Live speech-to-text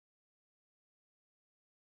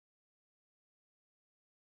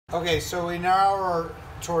Okay, so we now are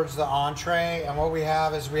towards the entree, and what we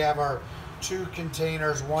have is we have our 2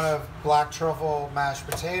 containers, one of black truffle mashed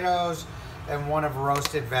potatoes and one of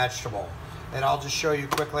roasted vegetable. And I'll just show you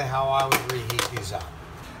quickly how I would reheat these up.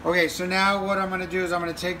 Okay, so now what I'm going to do is I'm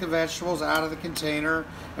going to take the vegetables out of the container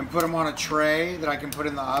and put them on a tray that I can put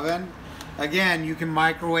in the oven. Again, you can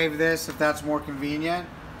microwave this if that's more convenient.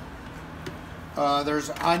 There's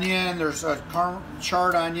onion, there's a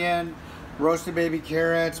charred onion, roasted baby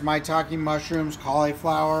carrots, maitake mushrooms,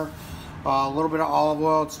 cauliflower, a little bit of olive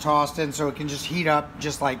oil. It's tossed in so it can just heat up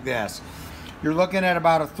just like this. You're looking at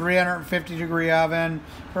about a 350 degree oven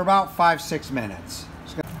for about 5-6 minutes.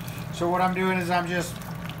 So what I'm doing is I'm just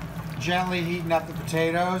gently heating up the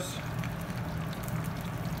potatoes.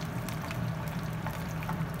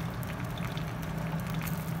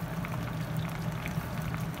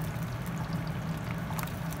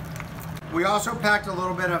 We also packed a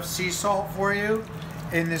little bit of sea salt for you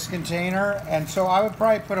in this container, and so I would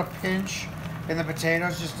probably put a pinch in the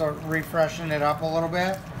potatoes just to refreshen it up a little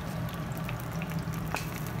bit.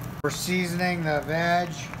 We're seasoning the veg,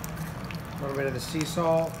 a little bit of the sea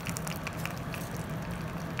salt.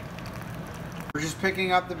 We're just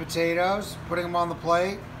picking up the potatoes, putting them on the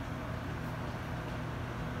plate.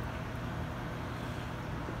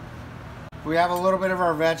 We have a little bit of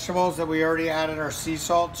our vegetables that we already added our sea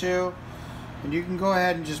salt to. And you can go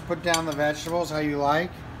ahead and just put down the vegetables how you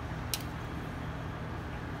like.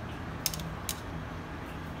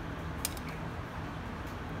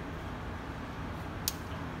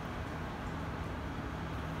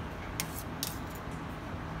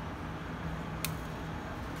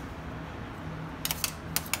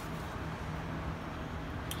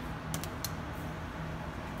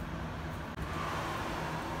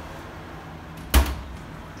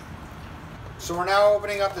 So we're now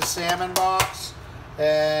opening up the salmon box,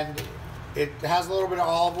 and it has a little bit of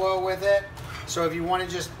olive oil with it. So if you want to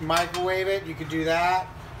just microwave it, you could do that.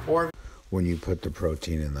 Or when you put the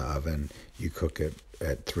protein in the oven, you cook it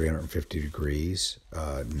at 350 degrees,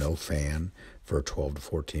 no fan, for 12 to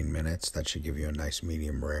 14 minutes. That should give you a nice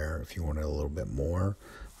medium rare. If you want it a little bit more,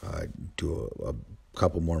 do a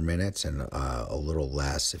couple more minutes, and a little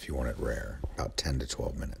less if you want it rare, about 10 to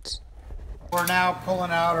 12 minutes. We're now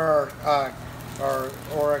pulling out our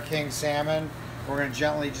Ora King salmon. We're going to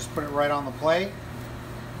gently just put it right on the plate.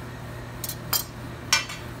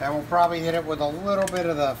 And we'll probably hit it with a little bit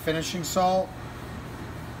of the finishing salt.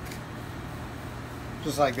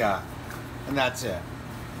 Just like that. And that's it.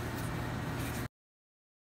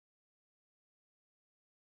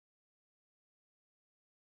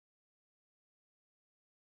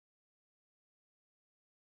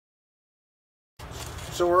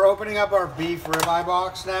 So we're opening up our beef ribeye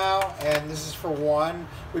box now, and this is for 1.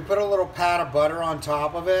 We put a little pat of butter on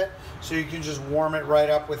top of it, so you can just warm it right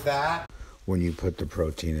up with that. When you put the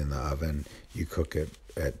protein in the oven, you cook it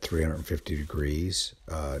at 350 degrees,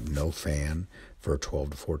 no fan, for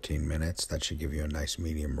 12 to 14 minutes. That should give you a nice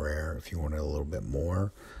medium rare. If you want it a little bit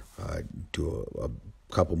more, do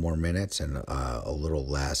a couple more minutes, and a little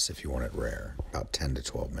less if you want it rare, about 10 to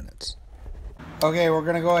 12 minutes. Okay, we're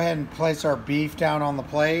going to go ahead and place our beef down on the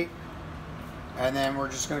plate, and then we're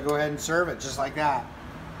just going to go ahead and serve it just like that.